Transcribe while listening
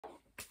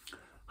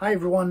Hi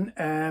everyone,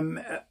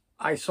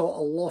 I saw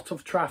a lot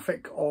of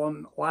traffic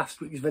on last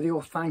week's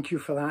video. Thank you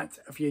for that.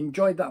 If you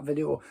enjoyed that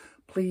video,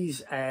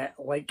 please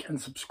like and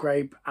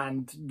subscribe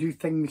and do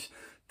things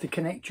to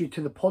connect you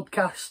to the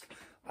podcast.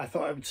 I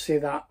thought I would say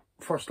that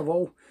first of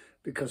all,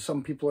 because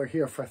some people are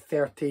here for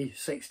 30,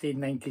 60,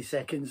 90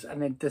 seconds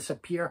and then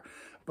disappear.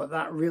 But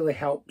that really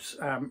helps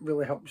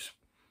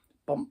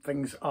bump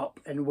things up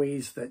in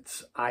ways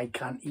that I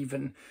can't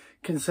even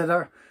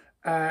consider.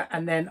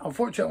 And then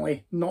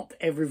unfortunately not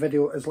every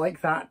video is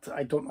like that.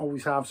 I don't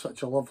always have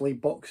such a lovely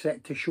box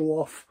set to show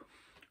off.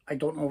 I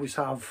don't always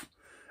have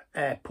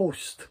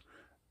post.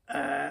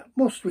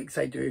 Most weeks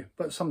I do,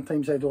 but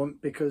sometimes I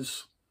don't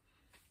because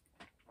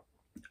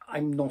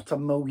I'm not a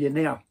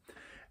millionaire.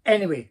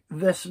 Anyway,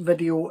 this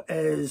video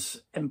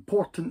is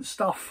important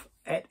stuff.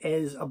 It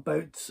is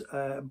about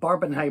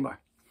Barbenheimer,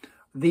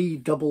 the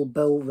double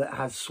bill that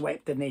has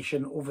swept the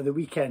nation over the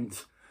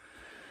weekend.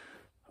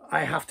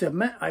 I have to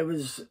admit, I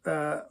was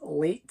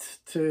late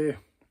to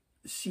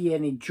see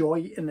any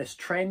joy in this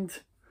trend.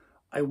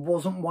 I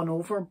wasn't won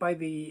over by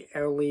the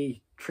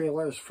early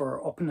trailers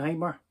for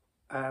Oppenheimer.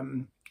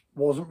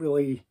 Wasn't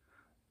really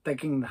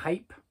digging the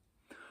hype.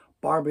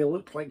 Barbie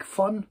looked like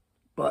fun,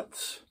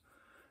 but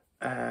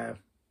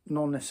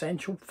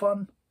non-essential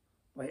fun.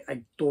 Like,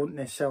 I don't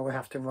necessarily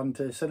have to run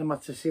to the cinema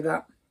to see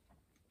that.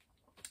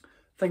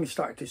 Things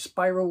started to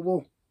spiral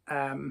though.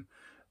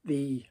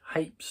 The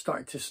hype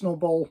started to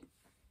snowball.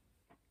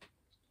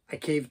 I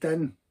caved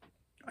in.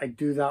 I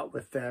do that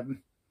with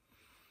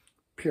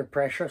peer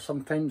pressure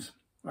sometimes.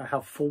 I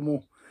have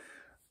FOMO.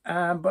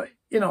 But,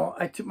 you know,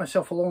 I took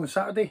myself along on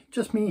Saturday.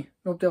 Just me.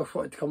 Nobody else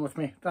wanted to come with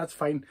me. That's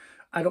fine.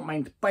 I don't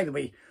mind. By the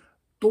way,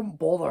 don't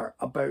bother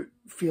about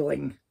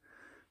feeling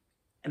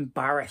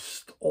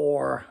embarrassed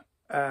or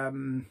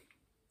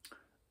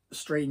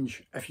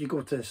strange if you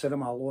go to the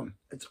cinema alone.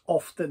 It's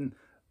often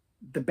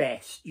the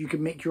best. You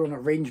can make your own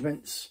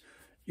arrangements.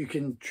 You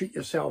can treat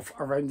yourself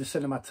around the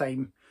cinema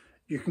time.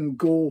 You can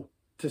go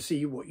to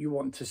see what you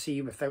want to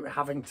see without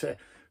having to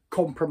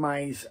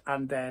compromise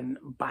and then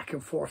back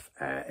and forth.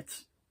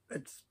 It's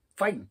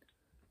fine.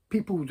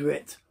 People do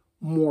it.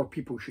 More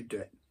people should do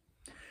it.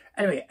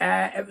 Anyway,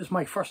 it was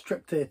my first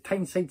trip to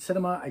Tyneside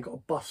Cinema. I got a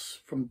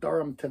bus from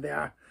Durham to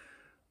there.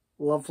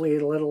 Lovely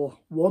little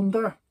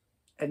wander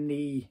in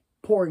the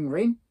pouring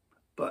rain,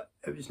 but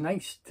it was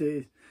nice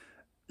to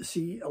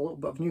see a little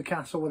bit of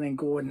Newcastle and then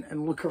go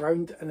and look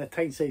around in the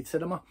Tyneside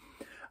Cinema.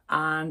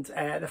 And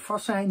the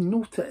first thing I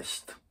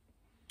noticed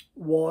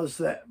was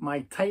that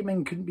my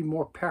timing couldn't be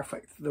more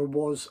perfect. There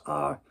was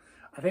I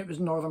think it was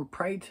Northern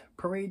Pride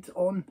parade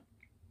on.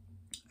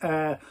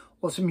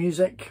 Lots of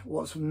music,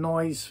 lots of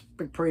noise,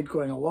 big parade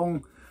going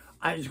along.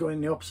 I was going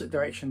in the opposite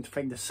direction to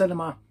find the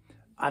cinema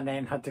and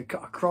then had to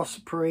cut across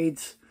the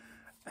parades.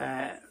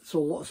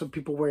 So lots of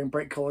people wearing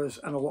bright colours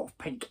and a lot of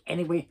pink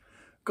anyway.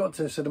 Got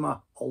to the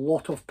cinema, a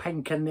lot of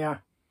pink in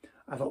there.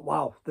 I thought,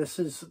 wow, this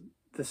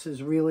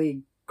is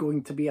really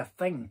going to be a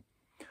thing.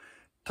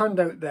 Turned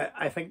out that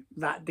I think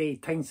that day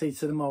Tyneside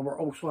Cinema were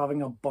also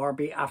having a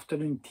Barbie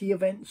afternoon tea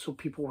event, so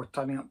people were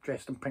turning up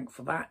dressed in pink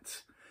for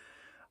that.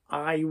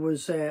 I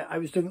was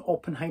doing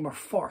Oppenheimer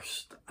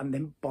first and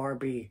then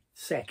Barbie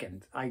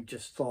second. I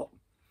just thought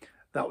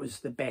that was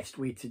the best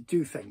way to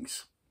do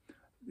things.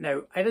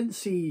 Now, I didn't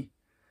see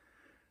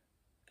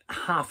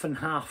half and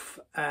half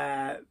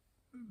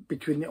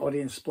between the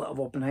audience split of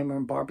Oppenheimer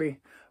and Barbie,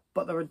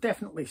 but there were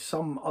definitely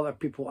some other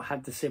people that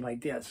had the same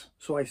ideas.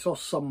 So I saw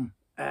some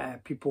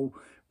people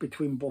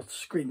between both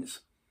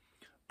screens.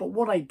 But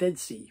what I did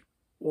see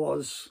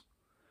was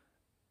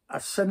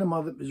a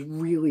cinema that was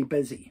really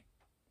busy.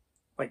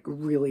 Like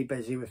really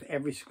busy with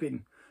every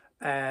screen.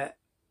 I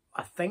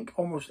think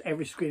almost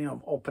every screening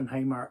of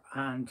Oppenheimer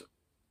and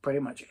pretty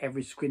much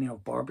every screening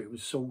of Barbie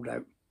was sold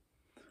out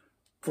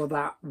for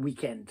that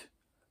weekend.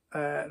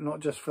 Not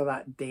just for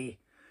that day.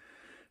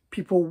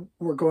 People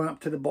were going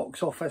up to the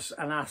box office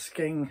and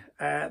asking,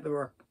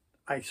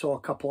 I saw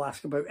a couple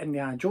ask about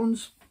Indiana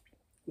Jones,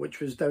 which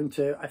was down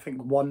to, I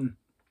think, one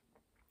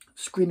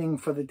screening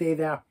for the day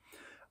there.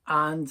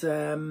 And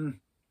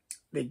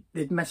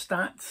they'd missed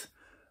that.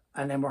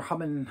 And then we're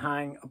humming and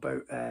hawing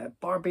about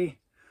Barbie.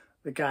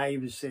 The guy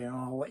was saying,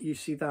 oh, I'll let you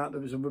see that.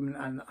 There was a woman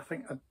and I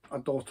think a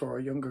daughter or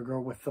a younger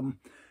girl with them.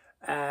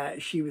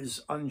 She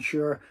was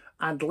unsure.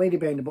 And the lady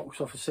behind the box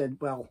office said,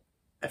 well,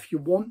 if you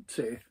want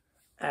to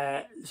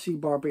see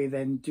Barbie,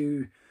 then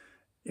do,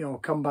 you know,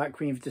 come back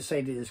when you've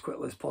decided as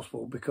quickly as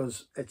possible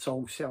because it's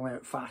all selling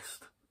out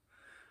fast.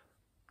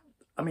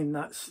 I mean,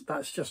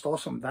 that's just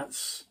awesome.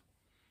 That's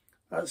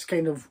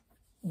kind of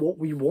what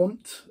we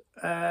want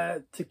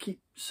to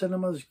keep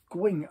cinemas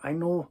going. I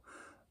know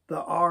there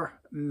are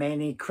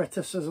many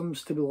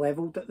criticisms to be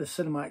levelled at the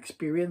cinema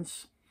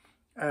experience.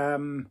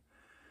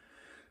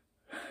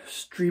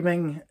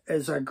 Streaming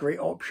is a great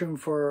option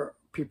for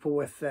people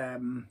with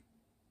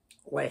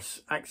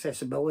less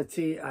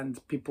accessibility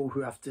and people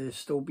who have to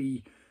still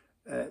be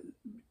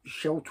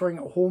sheltering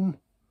at home.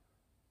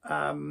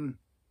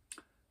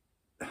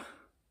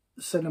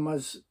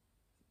 Cinemas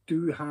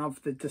do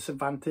have the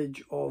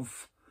disadvantage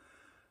of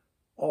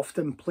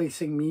often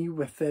placing me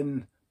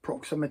within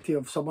proximity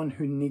of someone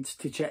who needs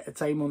to check the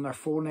time on their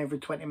phone every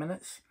 20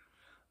 minutes.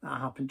 That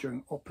happened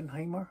during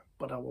Barbenheimer,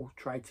 but I will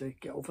try to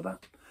get over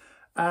that.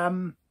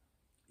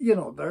 You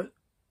know,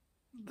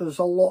 there's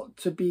a lot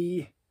to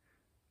be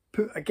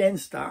put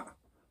against that,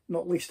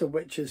 not least of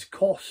which is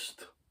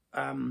cost,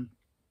 you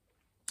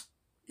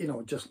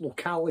know, just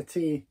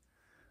locality,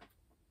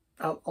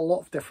 a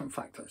lot of different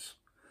factors.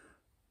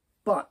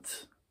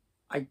 But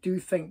I do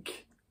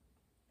think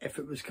if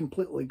it was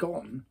completely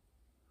gone,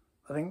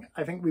 I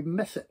think we'd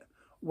miss it.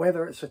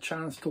 Whether it's a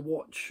chance to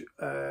watch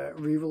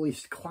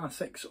re-released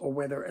classics or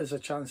whether it is a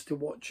chance to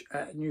watch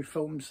new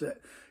films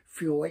that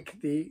feel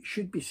like they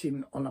should be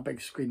seen on a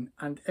big screen.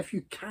 And if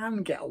you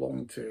can get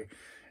along to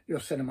your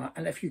cinema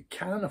and if you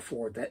can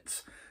afford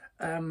it,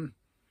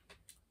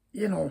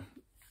 you know,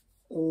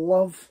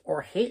 love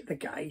or hate the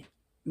guy,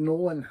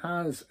 Nolan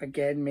has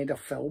again made a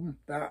film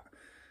that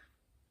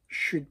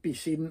should be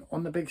seen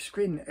on the big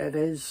screen. It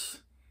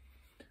is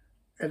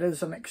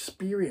an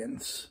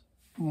experience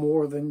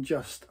more than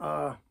just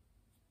a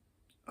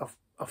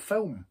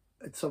film.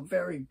 It's a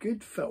very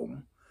good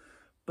film,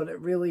 but it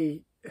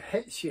really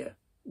hits you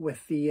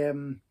with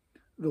the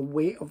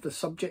weight of the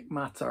subject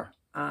matter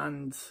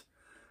and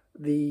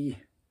the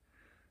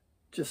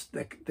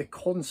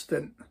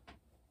constant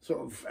sort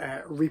of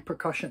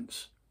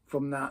repercussions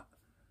from that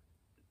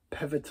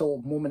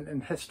pivotal moment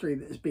in history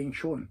that is being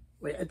shown.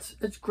 Like,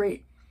 it's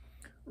great,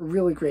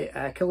 really great.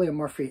 Cillian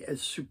Murphy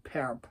is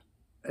superb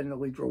in the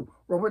lead role.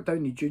 Robert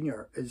Downey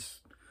Jr.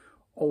 is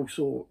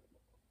also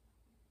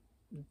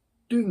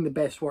doing the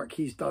best work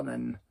he's done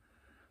in,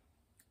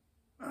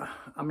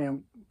 I mean,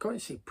 I'm going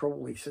to say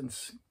probably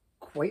since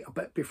quite a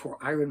bit before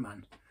Iron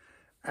Man.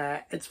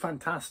 It's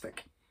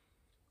fantastic.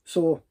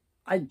 So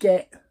I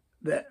get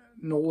that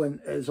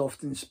Nolan is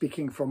often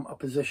speaking from a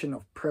position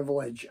of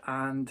privilege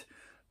and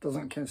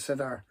doesn't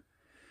consider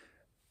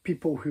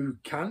people who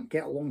can't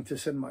get along to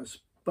cinemas,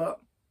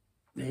 but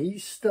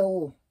he's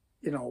still,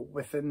 you know,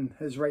 within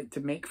his right to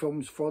make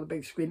films for the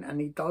big screen, and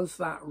he does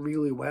that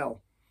really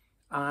well.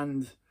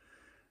 And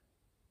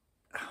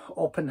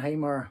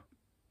Barbenheimer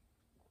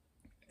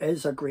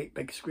is a great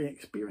big screen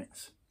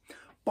experience.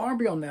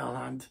 Barbie, on the other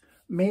hand,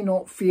 may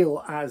not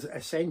feel as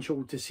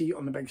essential to see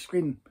on the big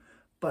screen,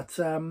 but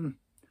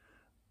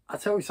I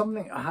tell you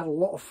something, I had a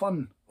lot of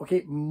fun.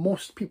 Okay,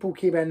 most people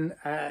came in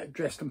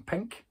dressed in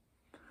pink.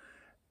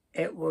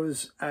 It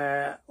was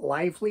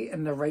lively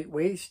in the right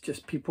ways,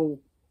 just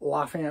people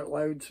laughing out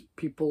loud,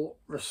 people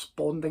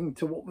responding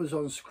to what was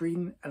on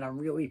screen in a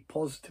really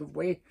positive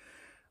way.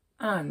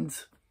 And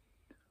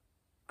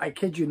I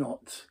kid you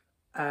not,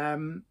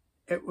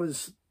 it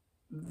was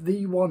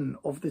the one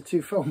of the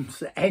two films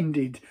that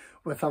ended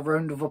with a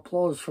round of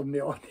applause from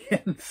the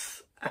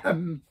audience,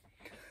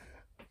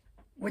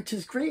 which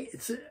is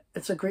great.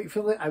 It's a great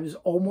feeling. I was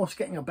almost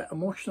getting a bit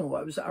emotional.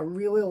 It was a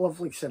really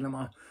lovely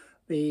cinema.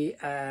 The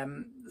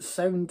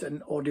sound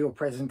and audio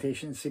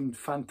presentation seemed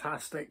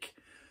fantastic.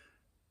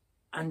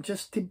 And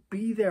just to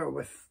be there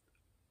with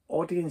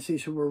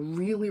audiences who were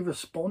really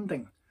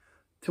responding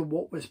to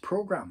what was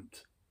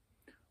programmed,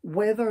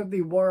 whether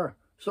they were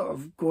sort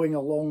of going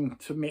along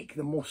to make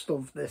the most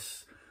of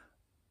this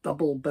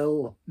double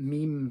bill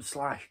meme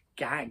 /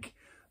 gag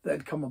that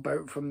had come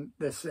about from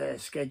this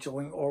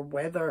scheduling, or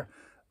whether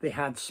they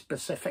had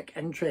specific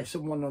interests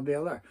in one or the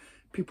other.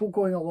 People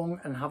going along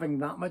and having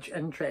that much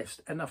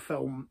interest in a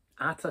film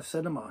at a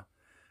cinema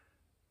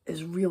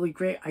is really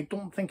great. I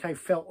don't think I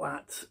felt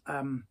that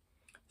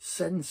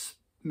since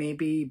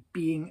maybe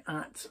being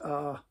at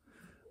a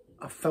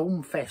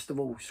film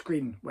festival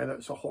screen, whether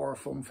it's a horror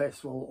film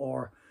festival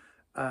or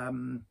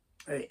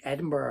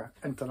Edinburgh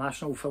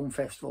International Film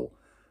Festival.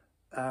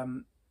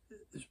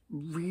 It's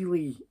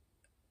really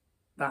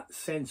that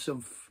sense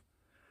of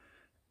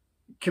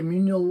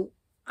communal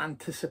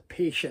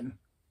anticipation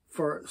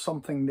for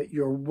something that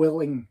you're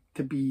willing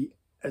to be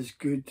as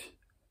good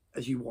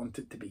as you want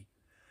it to be.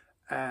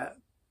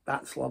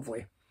 That's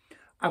lovely.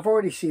 I've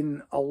already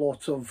seen a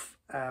lot of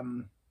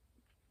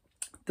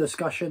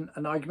discussion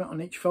and argument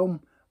on each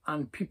film,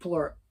 and people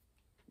are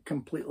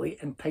completely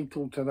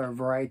entitled to their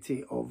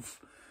variety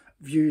of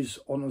views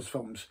on those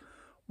films.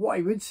 What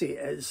I would say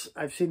is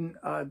I've seen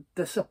a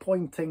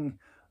disappointing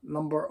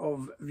number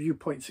of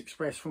viewpoints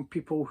expressed from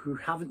people who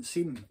haven't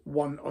seen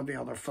one or the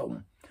other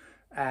film.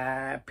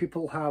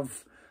 People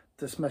have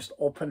dismissed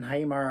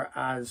Barbenheimer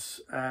as,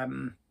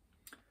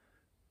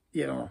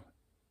 you know,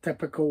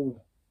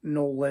 typical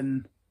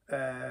Nolan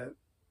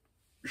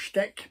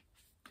shtick,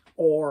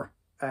 or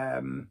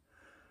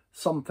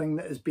something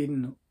that has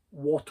been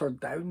watered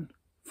down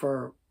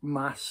for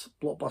mass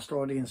blockbuster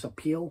audience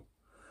appeal,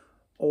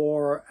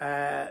 or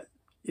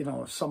you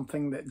know,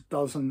 something that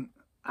doesn't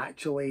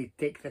actually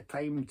take the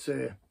time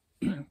to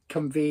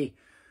convey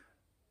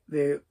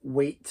the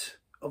weight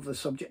of the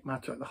subject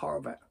matter at the heart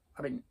of it.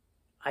 I mean,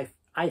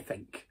 I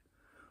think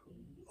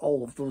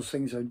all of those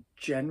things are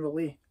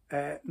generally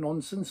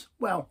nonsense.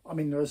 Well, I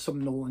mean, there is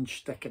some Nolan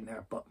shtick in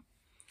there, but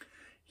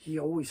he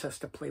always has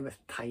to play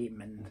with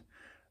time,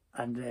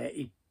 and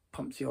he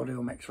pumps the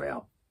audio mix right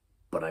up.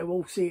 But I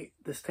will say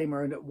this time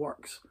around it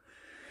works.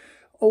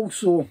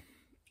 Also,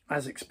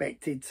 as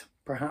expected,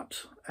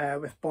 perhaps,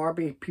 with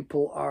Barbie,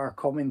 people are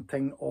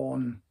commenting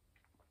on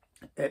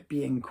it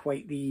being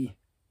quite the,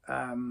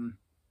 you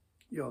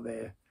know,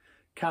 the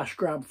cash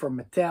grab for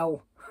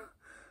Mattel,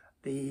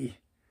 the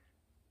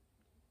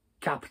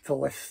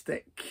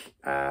capitalistic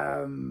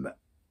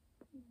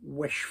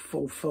wish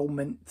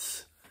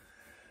fulfillment,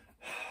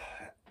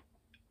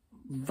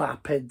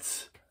 vapid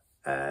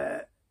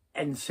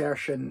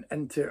insertion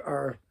into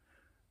our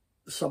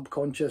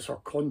subconscious or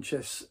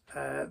conscious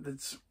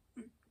that's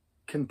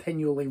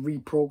continually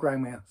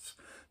reprogramming us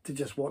to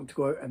just want to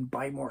go out and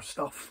buy more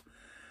stuff.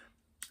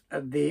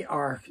 They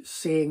are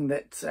saying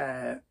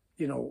that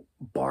you know,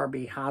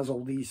 Barbie has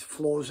all these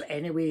flaws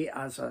anyway,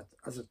 as a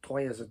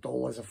toy, as a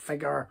doll, as a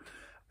figure.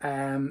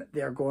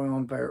 They're going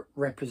on about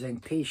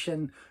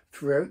representation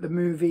throughout the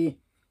movie.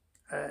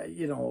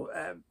 You know,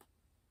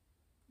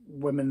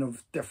 women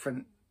of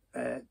different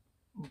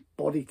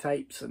body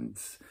types and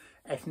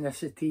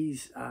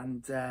ethnicities,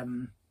 and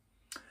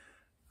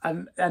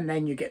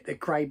then you get the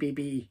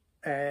crybaby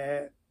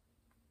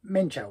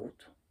man-child,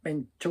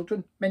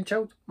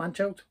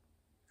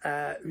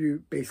 who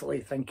basically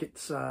think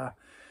it's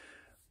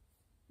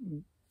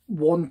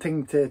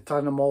wanting to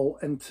turn them all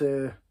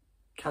into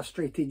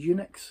castrated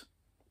eunuchs,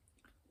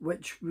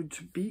 which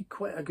would be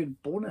quite a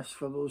good bonus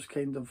for those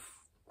kind of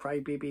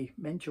crybaby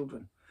men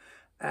children.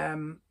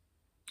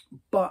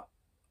 But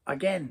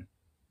again,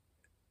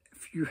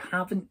 if you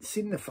haven't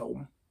seen the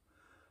film,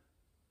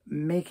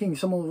 making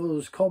some of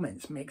those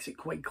comments makes it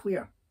quite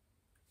clear.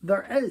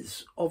 There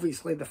is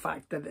obviously the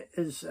fact that it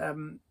is,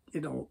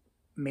 you know,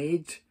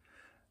 made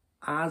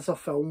as a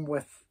film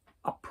with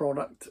a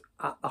product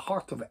at the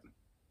heart of it.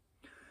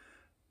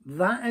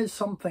 That is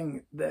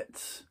something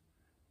that's,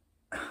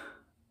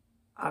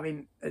 I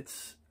mean,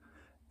 it's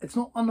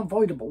not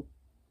unavoidable,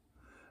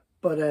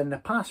 but in the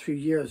past few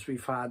years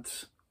we've had,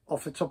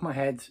 off the top of my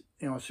head,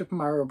 you know, Super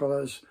Mario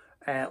Brothers,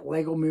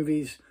 Lego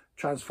movies,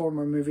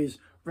 Transformer movies,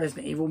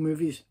 Resident Evil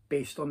movies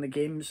based on the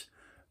games.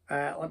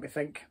 Let me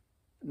think.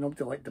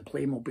 Nobody liked the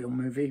Playmobil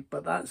movie,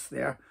 but that's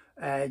there.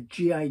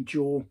 G.I.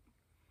 Joe.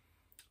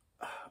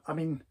 I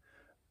mean,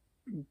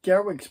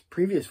 Gerwig's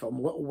previous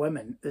film, Little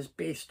Women, is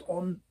based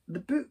on the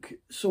book.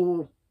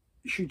 So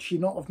should she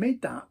not have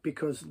made that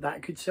because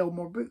that could sell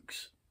more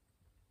books?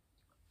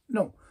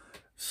 No.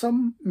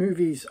 Some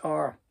movies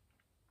are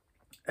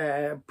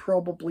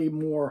probably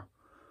more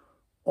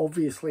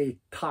obviously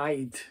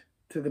tied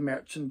to the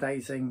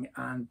merchandising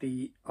and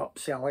the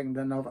upselling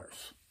than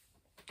others.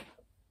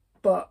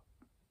 But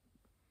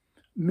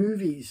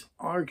movies,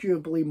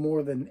 arguably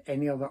more than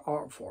any other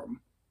art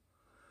form,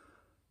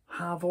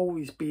 have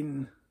always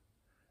been,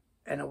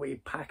 in a way,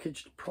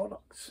 packaged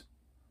products.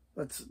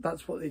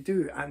 That's what they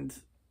do. And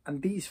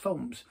these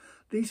films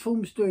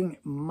doing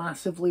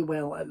massively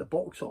well at the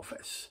box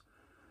office.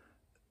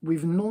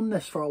 We've known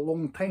this for a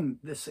long time.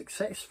 The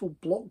successful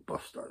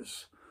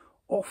blockbusters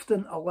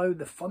often allow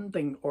the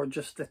funding or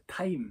just the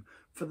time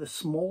for the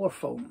smaller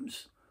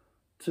films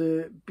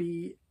to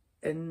be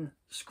in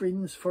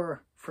screens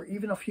for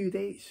even a few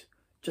days,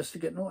 just to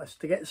get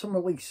noticed, to get some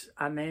release,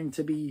 and then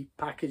to be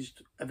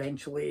packaged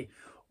eventually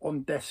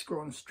on disc or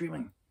on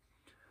streaming.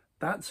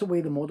 That's the way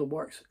the model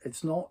works.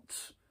 It's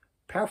not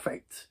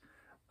perfect,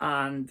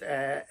 and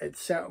it's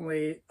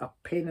certainly a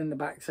pain in the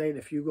backside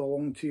if you go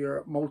along to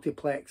your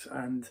multiplex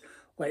and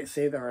let's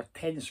say there are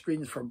 10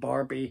 screens for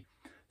Barbie,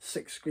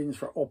 6 screens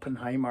for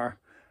Oppenheimer,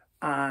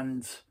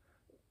 and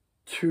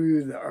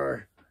 2 that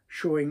are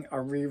showing a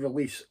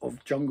re-release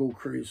of Jungle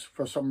Cruise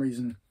for some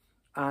reason,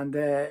 and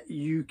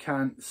you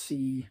can't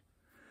see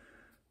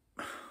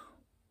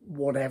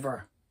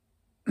whatever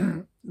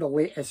the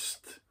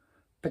latest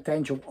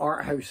potential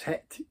art house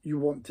hit you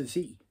want to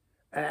see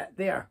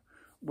there,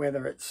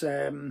 whether it's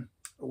the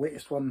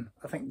latest one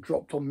I think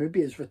dropped on Mubi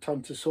is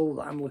Return to Seoul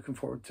that I'm looking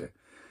forward to.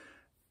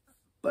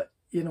 But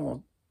you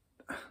know,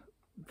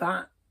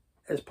 that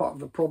is part of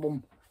the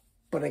problem.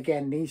 But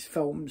again, these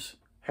films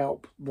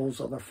help those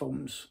other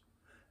films,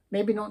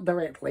 maybe not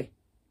directly,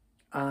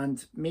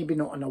 and maybe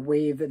not in a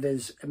way that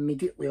is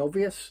immediately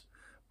obvious,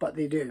 but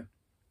they do.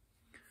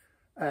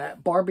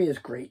 Barbie is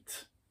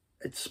great.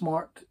 It's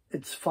smart.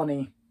 It's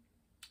funny.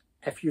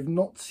 If you've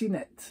not seen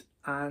it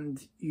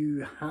and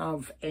you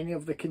have any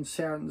of the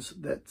concerns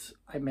that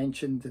I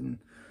mentioned and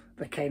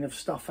the kind of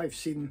stuff I've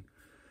seen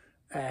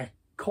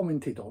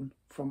commented on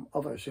from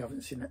others who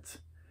haven't seen it,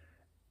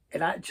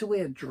 it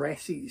actually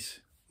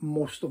addresses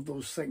most of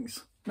those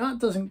things. Now, it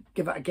doesn't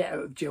give it a get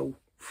out of jail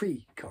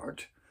free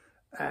card,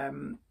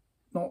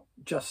 not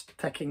just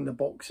ticking the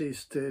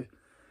boxes to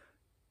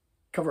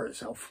cover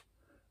itself,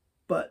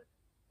 but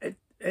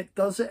it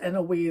does it in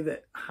a way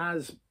that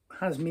has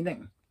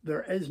meaning.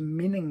 There is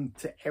meaning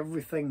to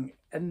everything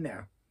in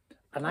there.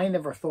 And I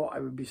never thought I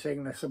would be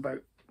saying this about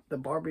the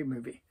Barbie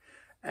movie,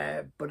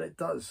 but it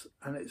does,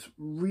 and it's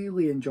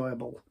really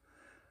enjoyable.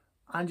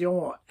 And you know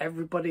what?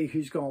 Everybody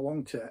who's gone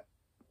along to it,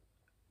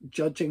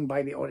 judging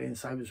by the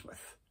audience I was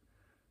with,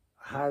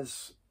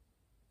 has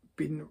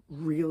been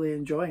really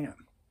enjoying it.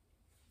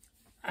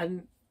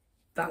 And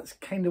that's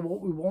kind of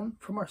what we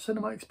want from our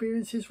cinema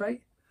experiences,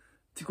 right?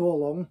 To go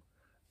along,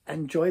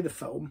 enjoy the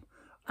film,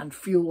 and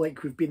feel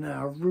like we've been in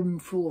a room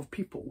full of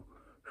people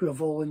who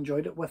have all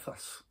enjoyed it with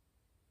us.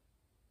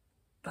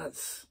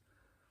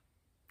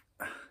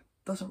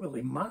 Doesn't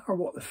really matter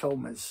what the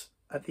film is.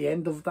 At the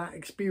end of that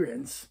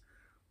experience,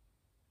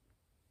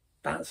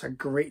 that's a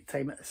great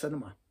time at the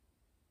cinema.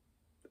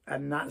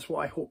 And that's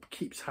what I hope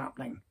keeps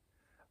happening.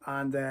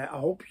 And I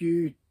hope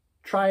you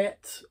try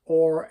it,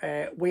 or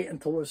wait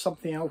until there's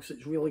something else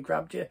that's really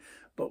grabbed you.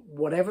 But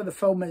whatever the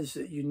film is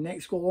that you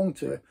next go along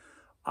to,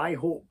 I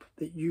hope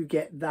that you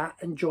get that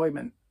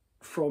enjoyment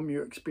from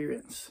your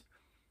experience.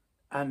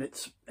 And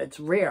it's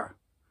rare,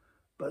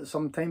 but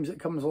sometimes it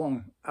comes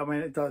along. And when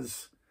it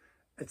does,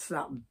 it's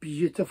that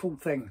beautiful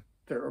thing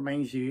that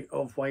reminds you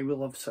of why we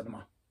love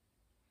cinema.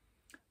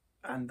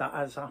 And that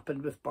has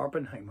happened with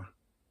Barbenheimer.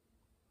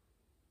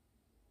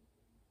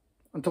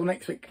 Until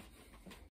next week.